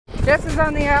Jess is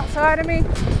on the outside of me.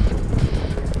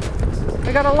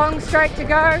 We got a long straight to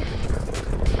go.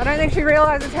 I don't think she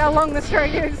realizes how long the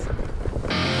straight is.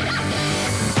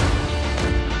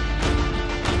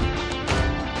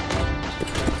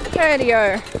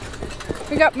 Radio.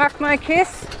 We got MACH My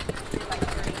Kiss.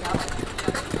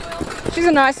 She's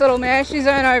a nice little mare. She's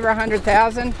earned over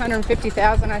 100,000,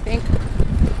 150,000 I think.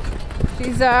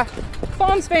 She's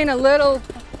form's been a little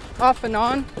off and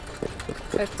on,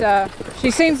 but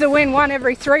she seems to win 1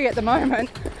 every 3 at the moment.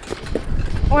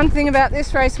 One thing about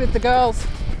this race with the girls,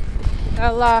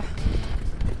 there'll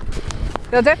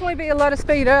definitely be a lot of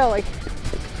speed early.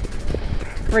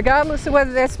 Regardless of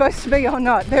whether they're supposed to be or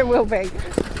not, there will be.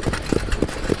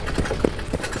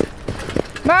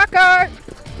 Marco!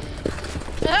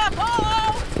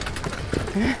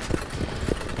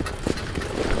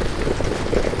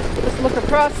 Just look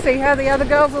across, see how the other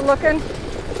girls are looking.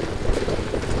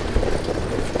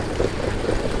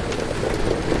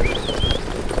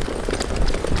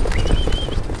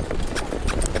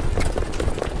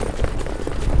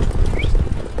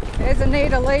 There's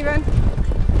Anita leaving.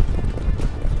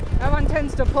 That one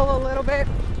tends to pull a little bit,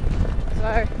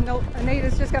 so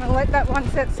Anita's just going to let that one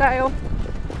set sail.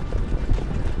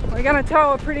 We're going to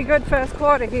tow a pretty good first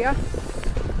quarter here.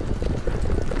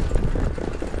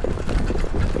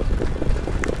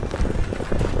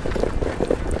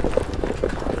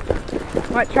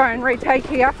 Might try and retake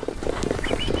here.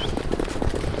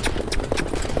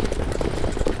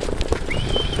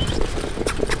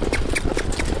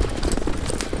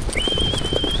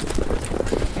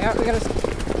 Yeah, we got a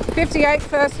 58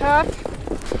 first half.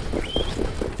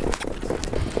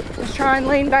 Just try and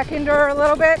lean back into her a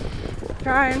little bit.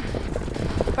 Try and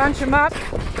bunch them up.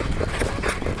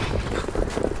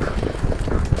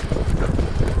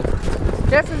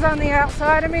 Jess is on the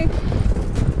outside of me.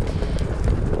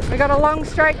 We got a long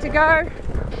straight to go.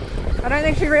 I don't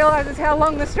think she realizes how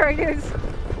long the straight is.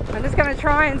 I'm just going to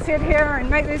try and sit here and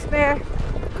make this mare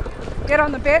get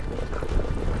on the bit.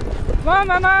 Come on,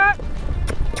 Mama!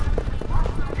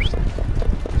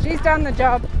 She's done the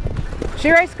job. She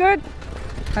raced good.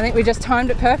 I think we just timed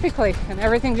it perfectly and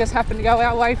everything just happened to go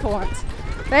our way for once.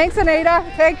 Thanks, Anita.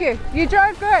 Thank you. You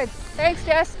drove good. Thanks,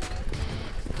 Jess.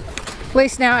 At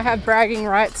least now I have bragging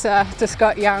rights to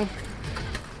Scott Young.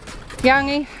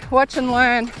 Youngie, watch and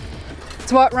learn.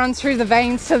 It's what runs through the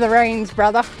veins to the reins,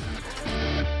 brother.